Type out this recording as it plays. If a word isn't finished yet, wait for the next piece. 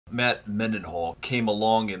Matt Mendenhall came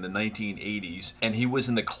along in the 1980s, and he was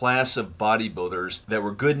in the class of bodybuilders that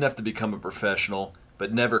were good enough to become a professional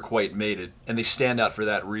but never quite made it, and they stand out for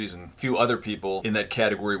that reason. A few other people in that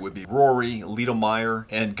category would be Rory, Liedlmeyer,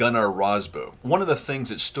 and Gunnar Rosbo. One of the things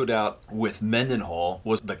that stood out with Mendenhall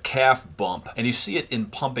was the calf bump, and you see it in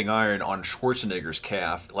Pumping Iron on Schwarzenegger's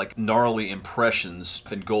calf, like gnarly impressions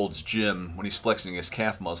in Gold's Gym when he's flexing his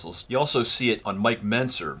calf muscles. You also see it on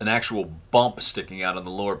Mike-mentzer, an actual bump sticking out on the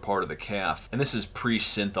lower part of the calf. And this is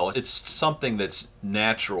pre-synthol. It's something that's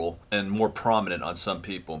natural and more prominent on some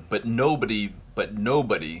people, but nobody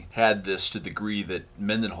had this to the degree that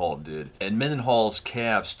Mendenhall did. And Mendenhall's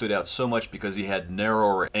calves stood out so much because he had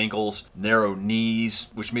narrower ankles, narrow knees,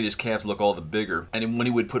 which made his calves look all the bigger. And when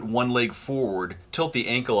he would put one leg forward, tilt the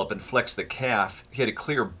ankle up and flex the calf, he had a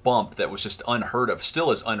clear bump that was just unheard of,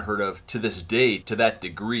 still is unheard of to this day to that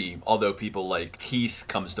degree, although people like Heath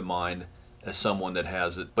comes to mind as someone that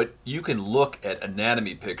has it. But you can look at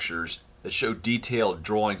anatomy pictures that show detailed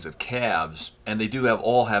drawings of calves, and they do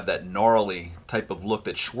all have that gnarly type of look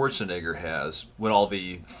that Schwarzenegger has when all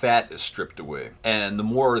the fat is stripped away. And the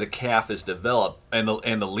more the calf is developed and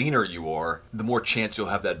the leaner you are, the more chance you'll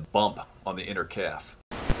have that bump on the inner calf.